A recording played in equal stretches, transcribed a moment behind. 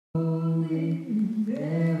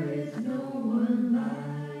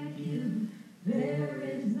like you. There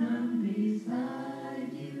is none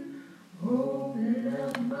beside you. Open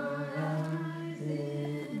up my eyes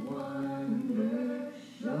in wonder.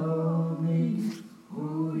 Show me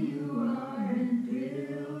who you are and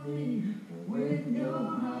fill me with your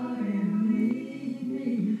heart and lead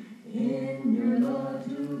me in your love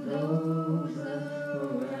to those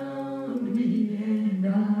around me. And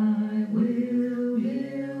I will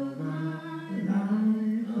build my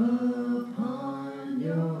life upon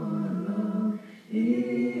your love. It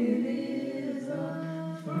is a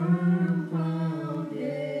firm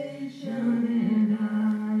foundation, and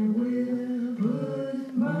I will put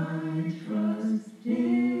my trust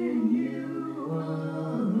in you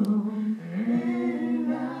alone,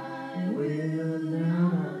 and I will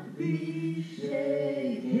not be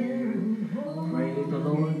shaken. Praise the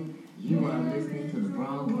Lord. You are listening to the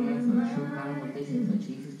broadcast of True Conversations of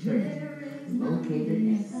Jesus Church, located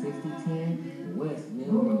at 6010 West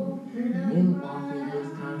Mill Road, Milwaukee,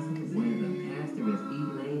 Wisconsin, where the pastor is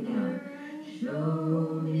Elaine Allen.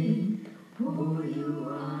 Show me who you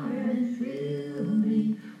are and fill me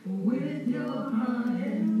with your heart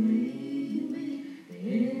and lead me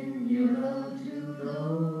in your love to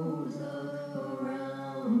those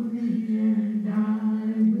around me. And I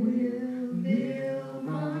will build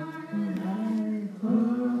my life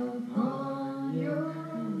upon your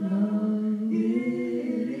love.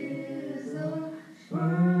 It is a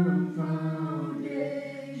firm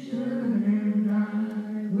foundation, and I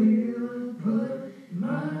will put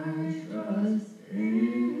my trust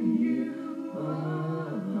in you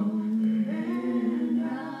alone, and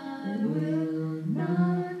I will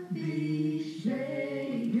not be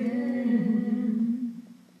shaken.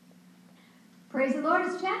 Praise the Lord,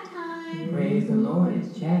 it's chat time. Praise the Lord,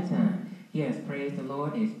 it's chat time. Yes, praise the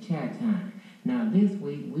Lord, it's chat time. Now this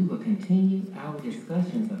week we will continue our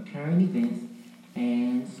discussions of current events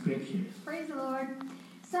and scriptures. Praise the Lord.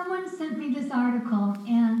 Someone sent me this article,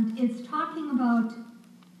 and it's talking about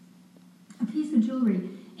a piece of jewelry,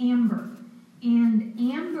 amber. And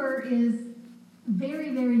amber is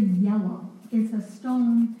very, very yellow. It's a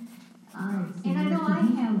stone. And I know I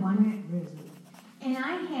have one. And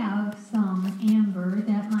I have some amber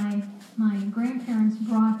that my grandparents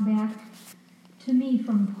brought back to me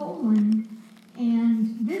from Poland.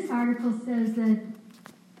 And this article says that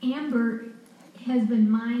amber has been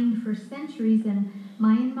mined for centuries in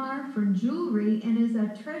Myanmar for jewelry and is a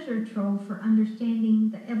treasure trove for understanding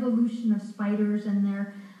the evolution of spiders and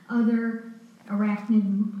their other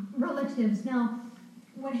arachnid relatives. Now,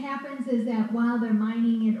 what happens is that while they're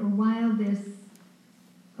mining it, or while this,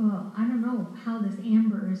 I don't know how this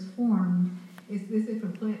amber is formed. It's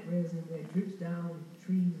from plant resin that drips down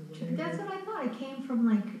trees or whatever. That's what I thought. It came from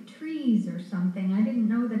like trees or something. I didn't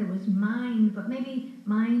know that it was mined, but maybe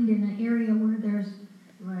mined in an area where there's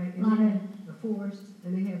right. a lot of the forest,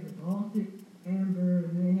 and they have the Baltic amber,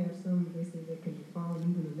 and they have some. They say that can be found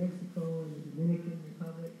even in Mexico and the Dominican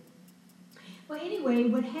Republic. Well, anyway,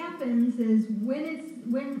 what happens is when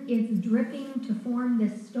it's dripping to form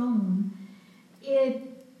this stone,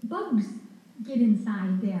 bugs get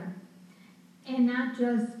inside there. And not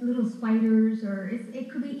just little spiders, or it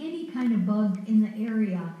could be any kind of bug in the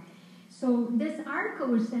area. So this article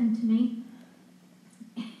was sent to me,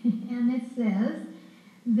 and it says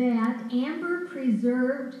that amber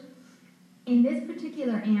preserved, in this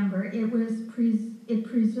particular amber, it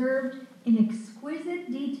preserved in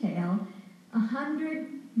exquisite detail 100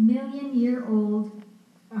 million year old.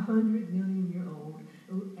 100 million year old.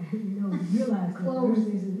 You know, you realize close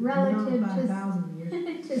relative 5,000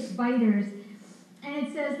 years to spiders. And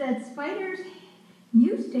it says that spiders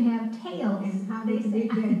used to have tails. And how they get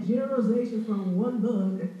that generalization from one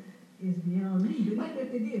bug is beyond me. But even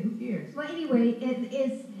if they did, who cares? Well, anyway,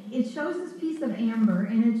 it shows this piece of amber,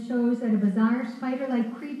 and it shows that a bizarre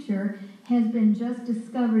spider-like creature has been just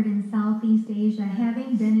discovered in Southeast Asia,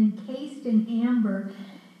 having been encased in amber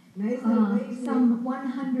some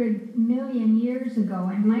 100 million years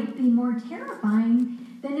ago, and might be more terrifying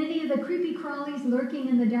than any of the creepy crawlies lurking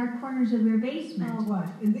in the dark corners of your basement. Oh, watch.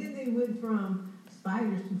 And then they went from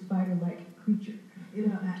spiders to spider-like creature. You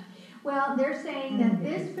know. Well, they're saying that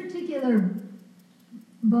this particular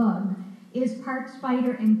bug is part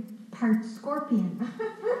spider and part scorpion.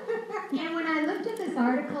 And when I looked at this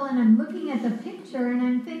article and I'm looking at the picture and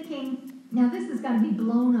I'm thinking, now this has got to be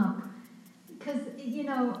blown up. Because, you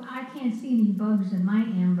know, I can't see any bugs in my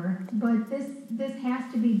amber, but this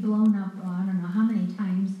has to be blown up, I don't know how many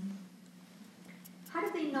times. How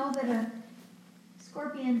do they know that a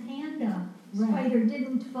scorpion and a spider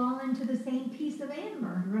didn't fall into the same piece of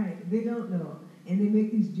amber? Right, they don't know. And they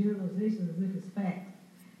make these generalizations as if it's fact.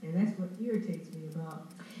 And that's what irritates me about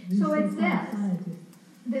these So it so-called says- scientists.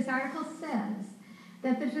 This article says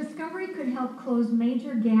that the discovery could help close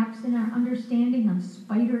major gaps in our understanding of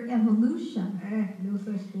spider evolution. No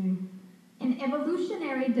such thing. An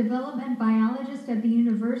evolutionary development biologist at the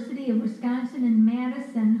University of Wisconsin in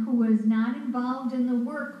Madison, who was not involved in the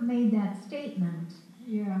work, made that statement.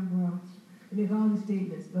 Yeah, well, there's all the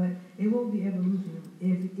statements, but it won't be evolution.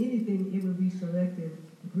 If anything, it will be selective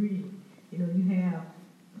breeding. You know, you have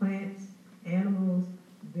plants, animals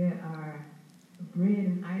that are bred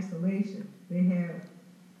in isolation. They have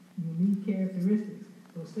unique characteristics.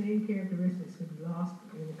 Those same characteristics could be lost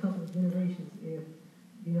in a couple of generations if,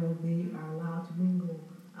 you know, they are allowed to mingle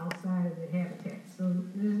outside of their habitat. So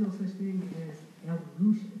there's no such thing as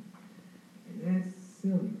evolution. And that's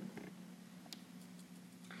silly.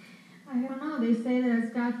 I don't know, they say that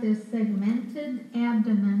it's got this segmented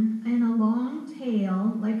abdomen and a long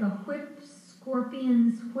tail, like a whip,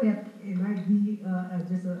 scorpion's whip. It might be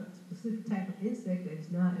just a specific type of insect that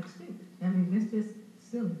is not extinct. I mean, that's just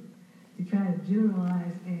silly to try to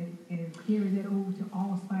generalize and carry that over to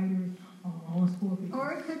all spiders or all scorpions.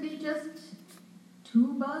 Or it could be just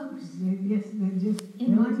two bugs Yes, they just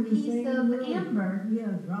in fell one into the piece same of room. amber. Yeah,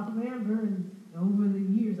 a drop of amber, and over the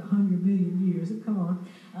years, 100 million years, come on,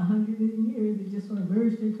 100 million years, it just sort of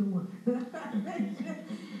merged into one.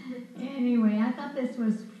 Anyway, I thought this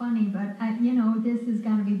was funny, but this has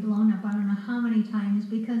got to be blown up I don't know how many times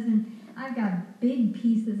because I've got big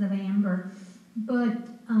pieces of amber, but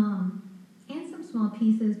and some small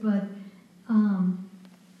pieces, but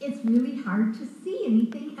it's really hard to see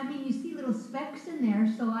anything. I mean, you see little specks in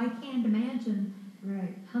there, so I can't imagine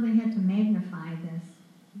Right. how they had to magnify this.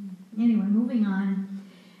 Anyway, moving on.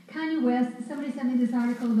 Kanye West, somebody sent me this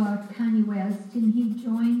article about Kanye West, and he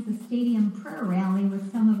joins a stadium prayer rally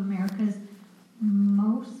with some of America's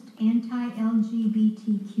most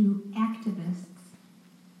anti-LGBTQ activists.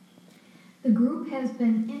 The group has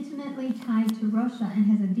been intimately tied to Russia and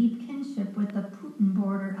has a deep kinship with the Putin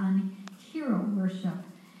border on hero worship.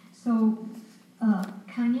 So,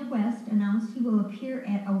 Kanye West announced he will appear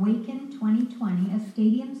at Awaken 2020, a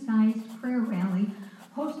stadium-sized prayer rally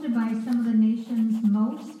hosted by some of the nation's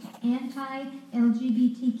most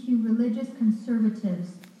anti-LGBTQ religious conservatives.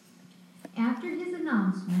 After his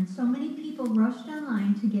announcement, so many people rushed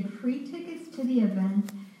online to get free tickets to the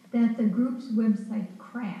event that the group's website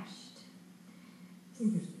crashed.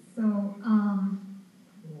 Interesting. So,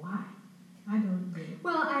 Why? I don't get it.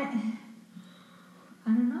 well, I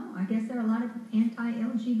don't know. I guess there are a lot of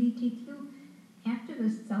anti-LGBTQ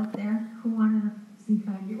activists out there who want to See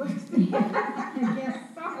Kanye West. I guess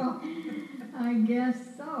so. I guess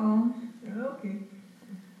so. Okay.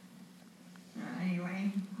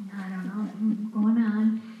 Anyway, I don't know. Going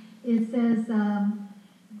on. It says,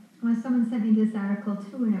 someone sent me this article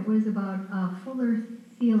too, and it was about Fuller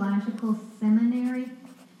Theological Seminary.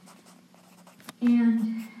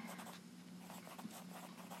 And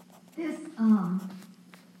this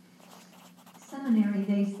seminary,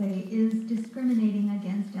 they say, is discriminating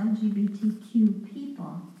against LGBTQ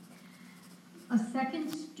people. A second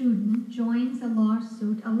student joins a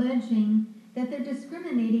lawsuit alleging that they're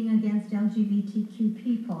discriminating against LGBTQ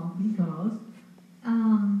people. Because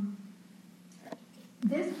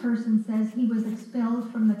This person says he was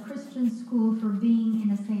expelled from the Christian school for being in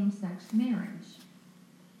a same-sex marriage.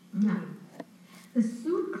 Now, the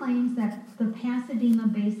suit claims that the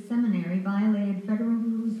Pasadena-based seminary violated federal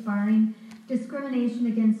rules barring discrimination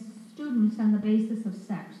against students on the basis of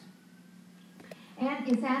sex. And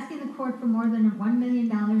it's asking the court for more than $1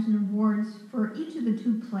 million in awards for each of the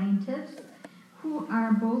two plaintiffs, who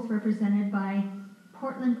are both represented by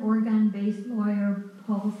Portland, Oregon-based lawyer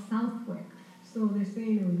Paul Southwick. So they're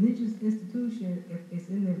saying a religious institution, if it's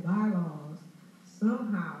in their bylaws,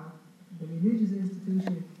 somehow the religious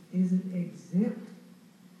institution isn't exempt.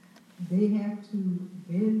 They have to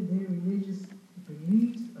bend their religious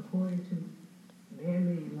beliefs according to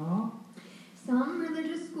man-made law. Some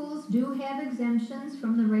religious schools do have exemptions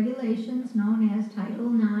from the regulations known as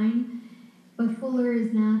Title IX, but Fuller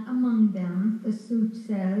is not among them, the suit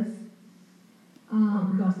says.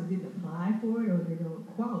 Because they didn't apply for it or they don't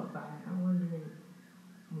qualify. I'm wondering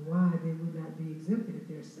why they would not be exempted if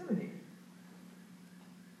they're a seminary.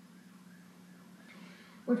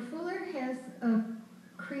 What Fuller has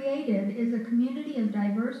created is a community of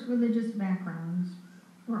diverse religious backgrounds,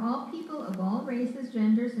 where all people of all races,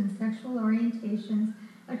 genders, and sexual orientations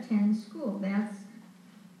attend school. That's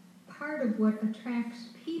part of what attracts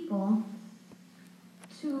people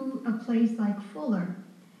to a place like Fuller.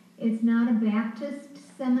 It's not a Baptist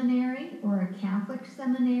seminary or a Catholic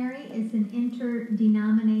seminary. It's an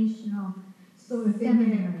interdenominational So if they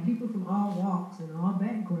Seminary. had people from all walks and all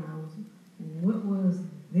backgrounds, what was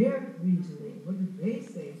their reasoning? What did they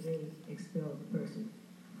say they expelled the person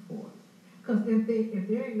for? Because if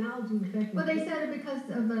they're acknowledging the fact that Well, they said it because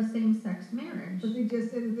of the same-sex marriage. but they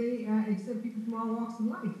just said that they accept people from all walks of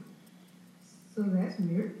life. So that's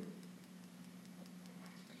weird.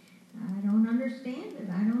 I don't understand it.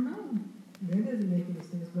 I don't know. That doesn't make any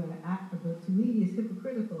sense. But to me, it's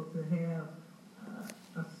hypocritical to have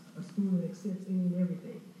a school that accepts any and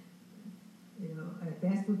everything. You know, if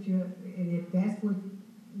that's what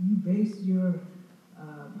you base your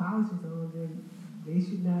policies on, then they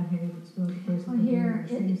should not have expelled the person. Well, here,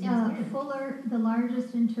 Fuller, the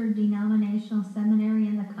largest interdenominational seminary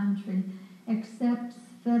in the country, accepts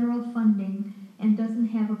federal funding and doesn't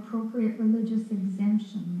have appropriate religious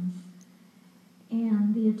exemptions.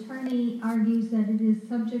 And the attorney argues that it is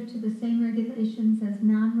subject to the same regulations as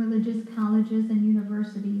non-religious colleges and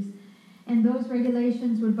universities, and those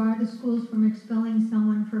regulations would bar the schools from expelling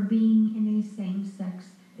someone for being in a same-sex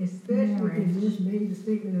Especially marriage. if they just made the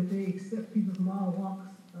statement that they accept people from all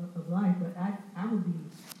walks of life. But I would be.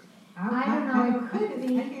 I don't know, it could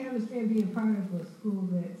be. I can't understand being part of a school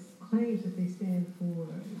that claims that they stand for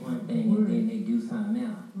One the thing word. and then they do something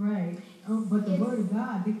else. Right. But the word of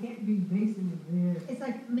God, they can't be basing their It's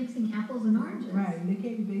like mixing apples and oranges. right. They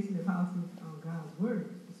can't be basing their policies on God's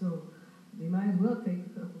word. So they might as well take a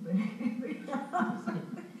couple back.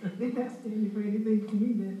 They're not standing for anything to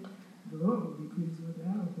me that the Lord would be pleased with.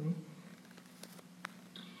 I don't think.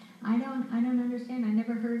 I don't understand. I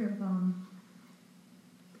never heard of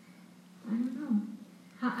I don't know.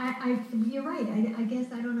 You're right. I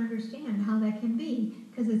guess I don't understand how that can be,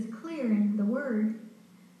 because it's clear in the word.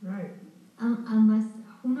 Right. Unless,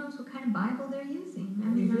 who knows what kind of Bible they're using. I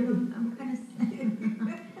mean, I'm kind of,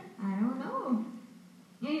 I don't know.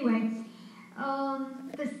 Anyway,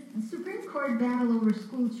 the Supreme Court battle over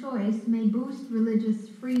school choice may boost religious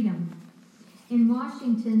freedom. In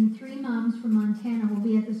Washington, 3 moms from Montana will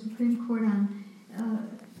be at the Supreme Court on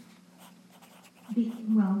the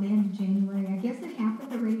end of January. I guess it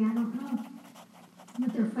happened already, I don't know.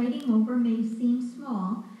 What they're fighting over may seem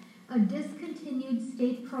small. A discontinued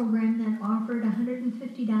state program that offered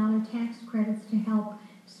 $150 tax credits to help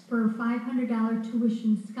spur $500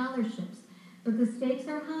 tuition scholarships. But the stakes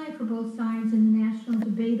are high for both sides in the national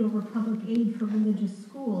debate over public aid for religious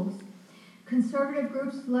schools. Conservative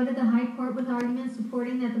groups flooded the High Court with arguments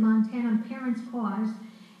supporting that the Montana Parents' Cause,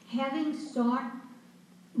 having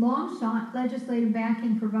long sought legislative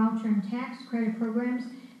backing for voucher and tax credit programs,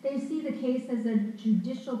 they see the case as a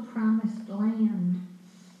judicial promised land.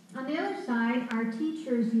 On the other side are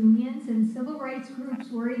teachers' unions and civil rights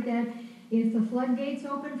groups worried that if the floodgates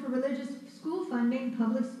open for religious school funding,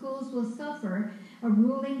 public schools will suffer. A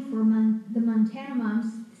ruling for the Montana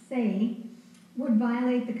moms say would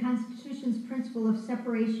violate the Constitution's principle of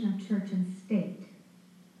separation of church and state.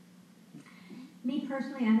 Me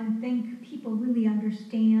personally, I don't think people really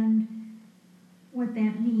understand what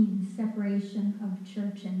that means, separation of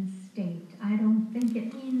church and state. I don't think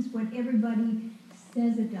it means what everybody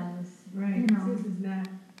says it does. Right. You know. Since it's not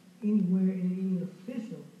anywhere in any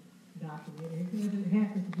official document, it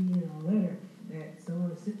happens to be in a letter that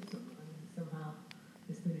someone sent to someone, and somehow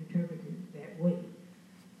it's been interpreted that way.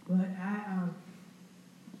 But I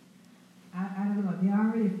don't know. They're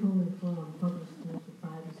already pulling from public schools for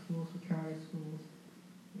private schools for charter schools.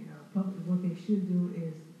 You know, what they should do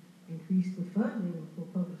is increase the funding for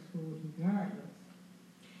public schools regardless.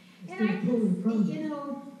 And I just, you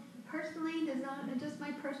know, personally, just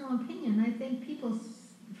my personal opinion, I think people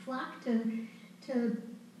flock to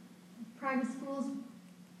private schools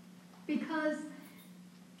because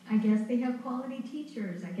I guess they have quality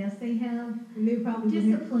teachers. I guess they have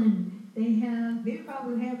discipline. They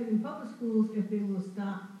probably have it in public schools if they will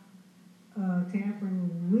stop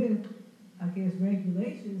tampering with, I guess,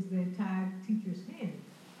 regulations that tie teachers' hands.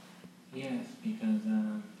 Yes, because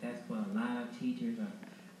that's what a lot of teachers are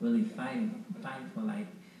really fighting for, like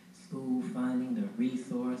school funding, the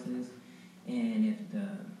resources, and if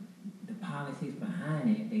the policies behind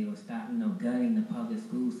it, they will stop, gutting the public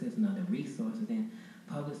school system or the resources, then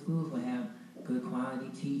public schools will have good quality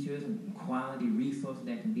teachers and quality resources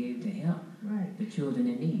that can be able to help the children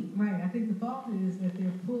in need. Right. I think the fault is that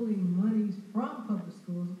they're pulling monies from public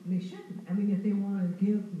schools. They shouldn't. I mean, if they want to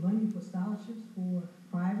give money for scholarships for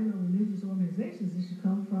private or religious organizations, it should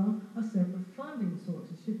come from a separate funding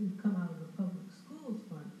source. It shouldn't come out of the public schools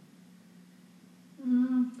fund.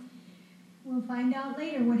 We'll find out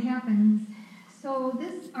later what happens. So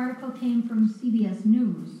this article came from CBS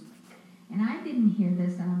News, and I didn't hear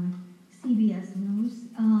this on CBS News,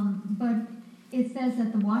 but it says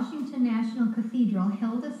that the Washington National Cathedral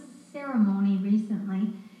held a ceremony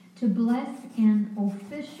recently to bless an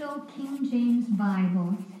official King James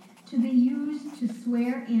Bible to be used to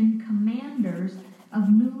swear in commanders of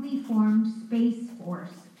newly formed Space Force.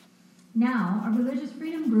 Now, a religious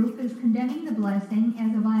freedom group is condemning the blessing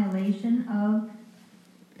as a violation of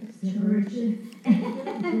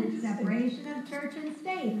separation of church and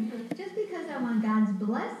state. Just because I want God's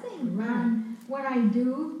blessing on what I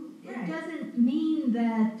do, it doesn't mean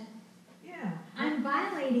that I'm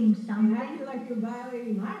violating something. And I feel like you're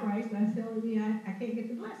violating my rights by telling me I can't get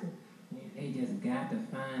the blessing. They just got to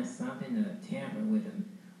find something to tamper with them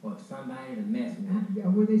or somebody to mess with.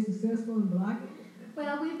 Were they successful in blocking it?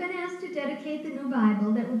 Well, we've been asked to dedicate the new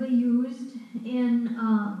Bible that will be used in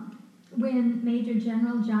when Major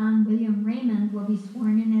General John William Raymond will be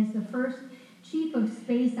sworn in as the first Chief of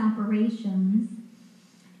Space Operations.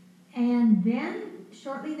 And then,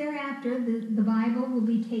 shortly thereafter, the Bible will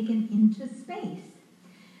be taken into space.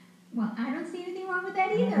 Well, I don't see anything wrong with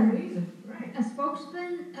that either. Right. A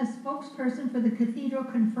spokesperson for the cathedral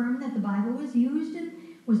confirmed that the Bible was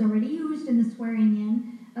already used in the swearing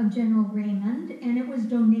in of General Raymond, and it was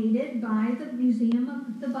donated by the Museum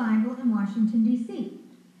of the Bible in Washington, D.C.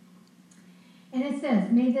 And it says,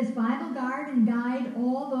 "May this Bible guard and guide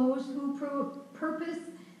all those who purpose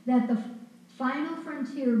that the final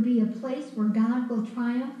frontier be a place where God will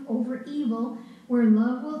triumph over evil, where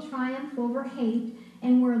love will triumph over hate,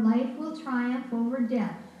 and where life will triumph over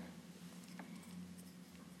death."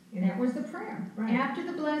 That was the prayer. Right. After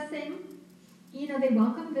the blessing, they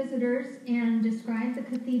welcome visitors and describe the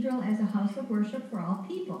cathedral as a house of worship for all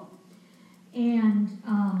people. And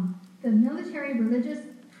the Military Religious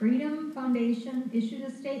Freedom Foundation issued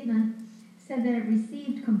a statement, said that it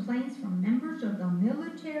received complaints from members of the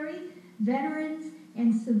military, veterans,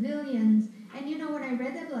 and civilians. And when I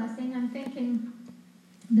read that blessing, I'm thinking,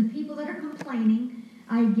 the people that are complaining,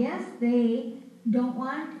 I guess they don't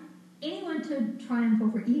want anyone to triumph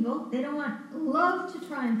over evil. They don't want love to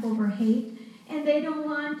triumph over hate. And they don't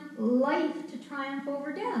want life to triumph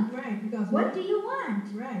over death. Right, because what do you want?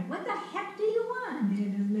 Right. What the heck do you want? Yeah,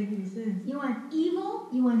 it doesn't make any sense. You want evil?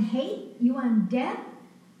 You want hate? You want death?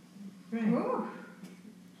 Right. Oh,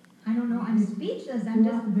 I don't know. I'm speechless. I'm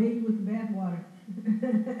just the baby with the bathwater.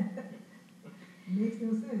 Makes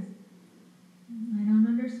no sense. I don't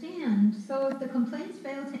understand. So if the complaints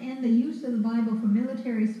fail to end the use of the Bible for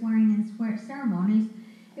military swearing and ceremonies,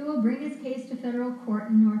 it will bring its case to federal court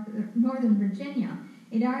in Northern Virginia.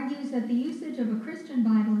 It argues that the usage of a Christian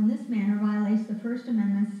Bible in this manner violates the First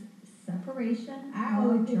Amendment's separation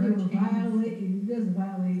of church and state. It doesn't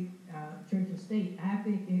violate church and state. I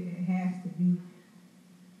think it has to be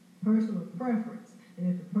personal preference. And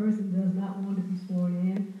if the person does not want to be sworn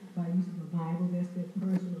in by use of a Bible, that's their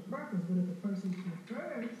personal preference. But if the person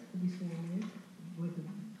prefers to be sworn in with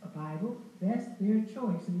a Bible, that's their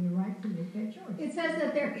choice and their right to make that choice. It says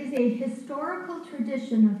that there is a historical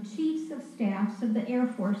tradition of chiefs of staffs of the Air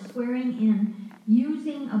Force swearing in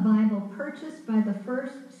using a Bible purchased by the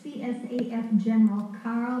first CSAF General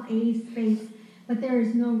Carl A. Space, but there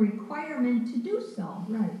is no requirement to do so.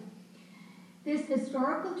 Right. This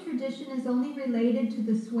historical tradition is only related to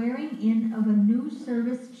the swearing in of a new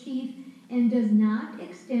service chief and does not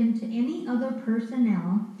extend to any other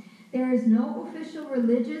personnel. There is no official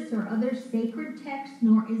religious or other sacred text,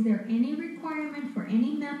 nor is there any requirement for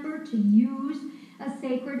any member to use a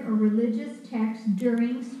sacred or religious text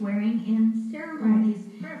during swearing-in ceremonies.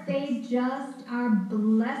 Right. They just are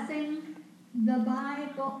blessing the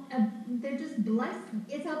Bible. They're just blessing.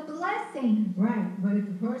 It's a blessing. Right, but if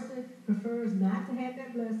the person prefers not to have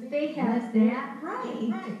that blessing, They have that right.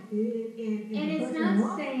 Right. And it's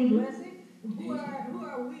not saying blessing. Who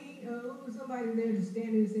are we? Who's somebody there to stand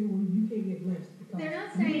in and say, well, you can't get blessed? They're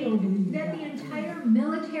not saying that the entire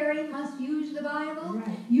military must use the Bible.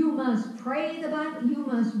 Right. You must pray the Bible. You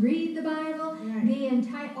must read the Bible.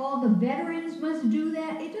 Right. All the veterans must do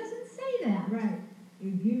that. It doesn't say that. Right.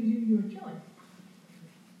 It gives you your choice.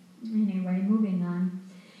 Anyway, moving on.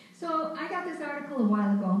 So I got this article a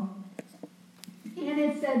while ago, and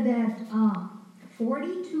it said that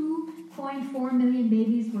 42.4 million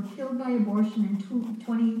babies were killed by abortion in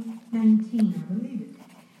 2019. I believe it.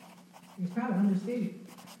 It's probably understated.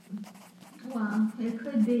 Well, it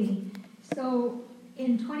could be. So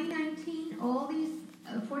in 2019, all these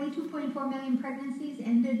 42.4 million pregnancies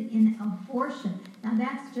ended in abortion. Now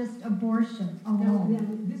that's just abortion alone. Now,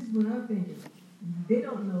 this is what I'm thinking. They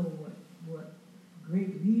don't know what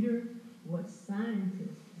great leader, what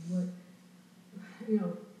scientist, what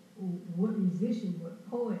musician, what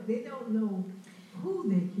poet. They don't know who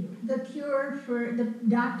they killed. The cure for the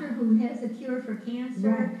doctor who has a cure for cancer,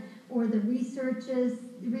 Right. or the research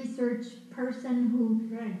person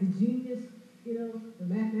who. Right, the genius, you know, the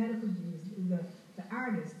mathematical genius, the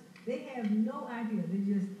artist. They have no idea.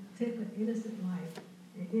 They just take an innocent life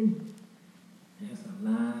and end it. There's a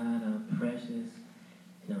lot of precious,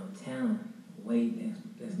 talent,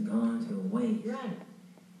 that's gone to waste. Right.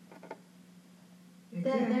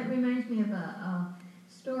 That reminds me of a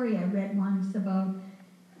story I read once about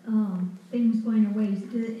things going to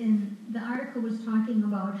waste. And the article was talking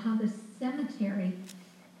about how the cemetery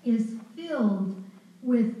is filled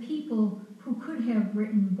with people who could have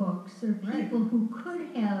written books, or people who could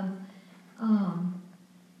have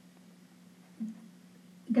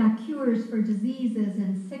got cures for diseases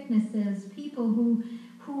and sicknesses, people who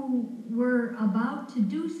were about to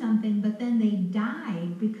do something, but then they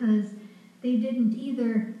died because they didn't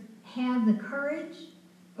either have the courage,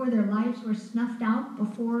 or their lives were snuffed out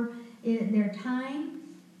before their time.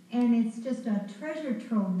 And it's just a treasure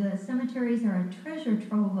trove. The cemeteries are a treasure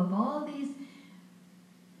trove of all these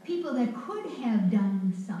people that could have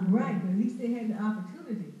done something. Right, but at least they had the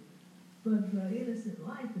opportunity. But the innocent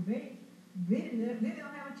life, they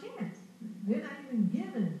don't have a chance. They're not even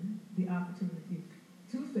given the opportunity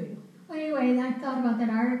to fail. Well, anyway, I thought about that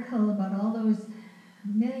article about all those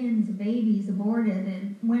millions of babies aborted,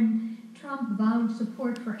 and when Trump vowed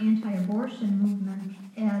support for anti-abortion movement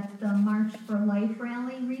at the March for Life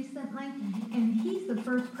rally recently, and he's the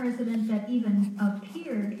first president that even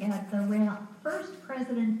appeared at the first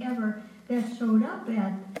president ever that showed up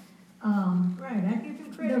at Right, I give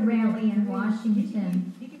him credit. the rally in I mean,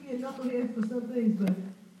 Washington. He can be a knucklehead for some things, but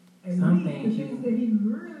at Some least things the things that he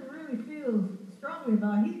really feels strongly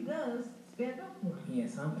about, he does stand up for. Yeah,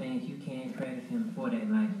 some things you can't credit him for that,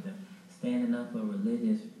 like the standing up for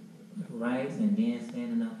religious rights and then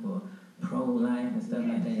standing up for pro-life and stuff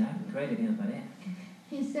like that. I can credit him for that.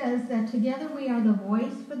 He says that together we are the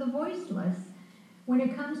voice for the voiceless. When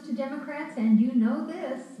it comes to Democrats, and you know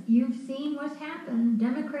this, you've seen what's happened.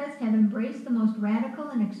 Democrats have embraced the most radical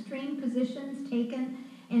and extreme positions taken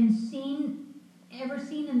and ever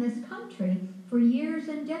seen in this country for years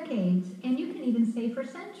and decades, and you can even say for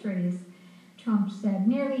centuries, Trump said.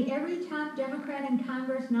 Nearly every top Democrat in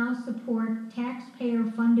Congress now support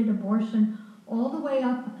taxpayer-funded abortion all the way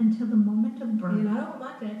up until the moment of birth. And I don't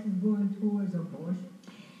want my taxes going towards abortion.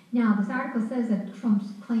 Now, this article says that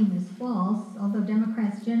Trump's claim is false, although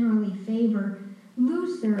Democrats generally favor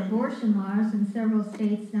looser abortion laws, and several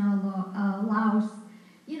states now allow,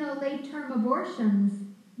 late-term abortions,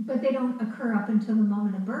 but they don't occur up until the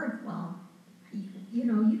moment of birth. Well, you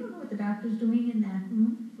don't know what the doctor's doing in that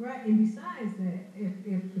room. Right, and besides that,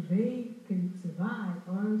 if the babe can survive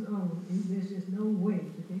on its own, there's just no way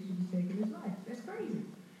that they should be taking his life. That's crazy.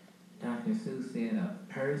 Dr. Seuss said a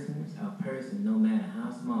person, no matter how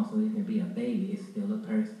small, so it can be a baby, it's still a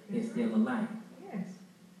person, it's still a life. Yes.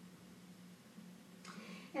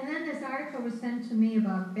 And then this article was sent to me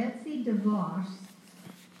about Betsy DeVos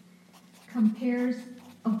compares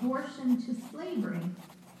abortion to slavery.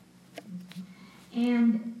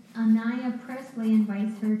 And Anaya Presley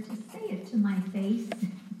invites her to say it to my face.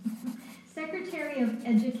 Secretary of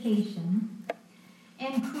Education,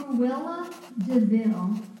 and Cruella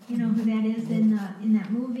DeVille, you know who that is in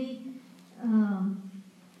that movie?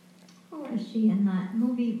 Who was she in that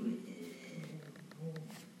movie?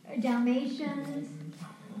 Dalmatians?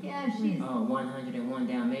 Yeah, she's... 101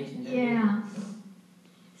 Dalmatians. Yeah.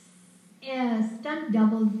 Stunt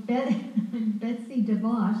double Betsy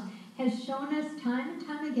DeVos has shown us time and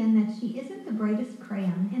time again that she isn't the brightest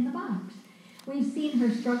crayon in the box. We've seen her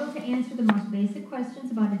struggle to answer the most basic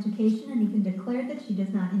questions about education and even declare that she does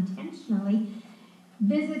not intentionally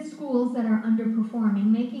visit schools that are underperforming,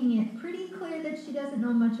 making it pretty clear that she doesn't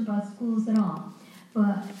know much about schools at all.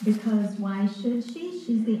 But because why should she?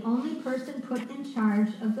 She's the only person put in charge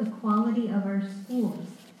of the quality of our schools.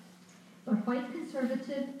 But white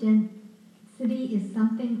conservative density is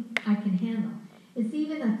something I can handle. It's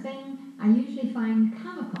even a thing I usually find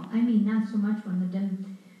comical. I mean, not so much when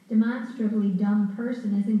the demonstrably dumb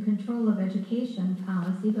person is in control of education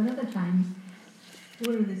policy, but other times.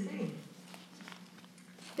 What are they saying?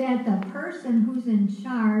 That the person who's in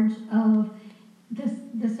charge of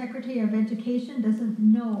the Secretary of Education doesn't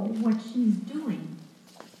know what she's doing.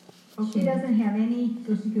 Okay. She doesn't have any...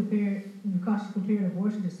 So because she compared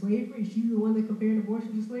abortion to slavery, is she the one that compared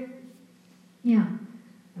abortion to slavery? Yeah.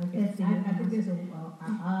 Okay. That's I think there's an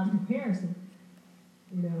odd comparison,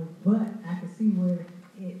 but I can see where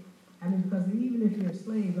because even if you're a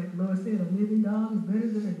slave, like the Lord said, a living dog is better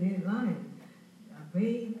than a dead lion. A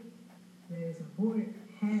babe that is aborted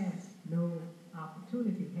has no opportunity.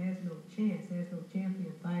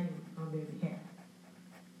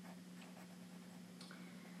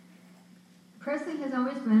 Presley has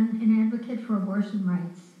always been an advocate for abortion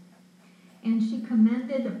rights, and she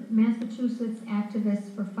commended Massachusetts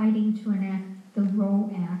activists for fighting to enact the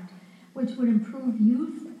Roe Act, which would improve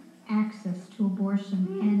youth access to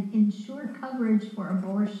abortion and ensure coverage for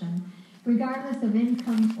abortion, regardless of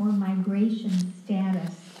income or migration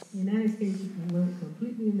status. The United States went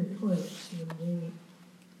completely in the toilet when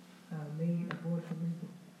they made abortion legal.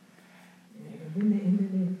 And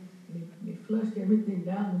then they flushed everything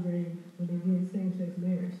down the drain when they did same-sex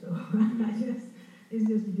marriage. So it's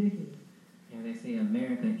just ridiculous. And they say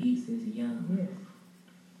America eats its young. Yes.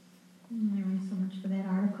 Anyway, so much for that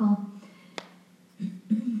article.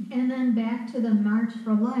 And then back to the March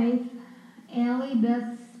for Life. Allie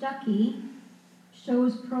Beth Stuckey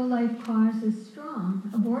shows pro-life cause is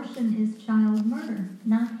strong. Abortion is child murder,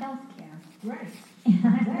 not health care. Right. And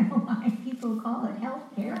I don't know why people call it health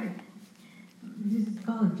care. Right. This is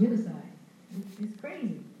called genocide. It's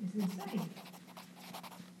crazy. It's insane.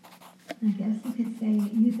 I guess you could say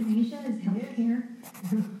euthanasia is health Yes. care.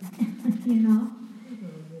 You know?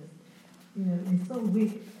 You know, it's so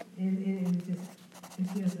wicked, and it's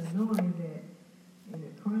just annoying that, and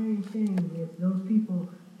a crying shame that those people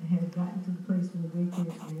have gotten to the place where they can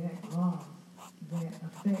enact laws that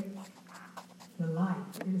affect the life,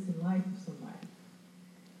 the innocent life of somebody.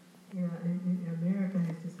 You know, and America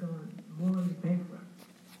has just gone morally bankrupt.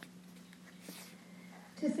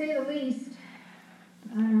 To say the least,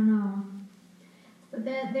 I don't know. But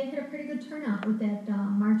that they had a pretty good turnout with that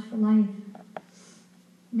March for Life.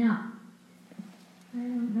 Now, I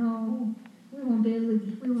don't know. We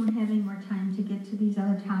won't have any more time to get to these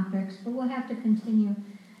other topics, but we'll have to continue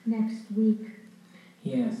next week.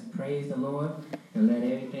 Yes, praise the Lord, and let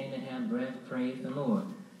everything that have breath praise the Lord.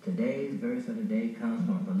 Today's verse of the day comes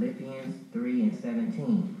from Philippians 3 and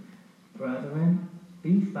 17. Brethren,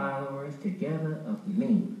 be followers together of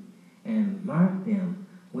me, and mark them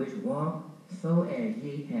which walk so as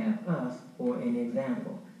ye have us for an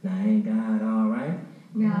example. Now, ain't God all right?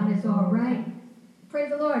 God is all right. Praise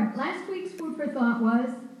the Lord. Last week's food for thought was,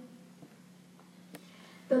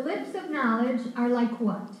 the lips of knowledge are like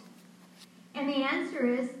what? And the answer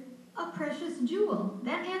is a precious jewel.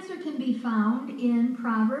 That answer can be found in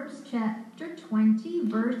Proverbs chapter 20,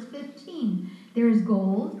 verse 15. There is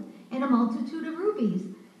gold and a multitude of rubies,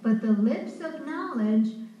 but the lips of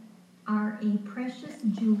knowledge are a precious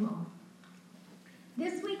jewel.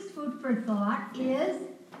 This week's food for thought is,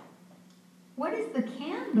 what is the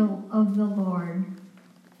candle of the Lord?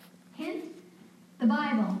 Hint, the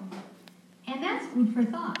Bible. And that's food for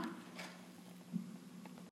thought.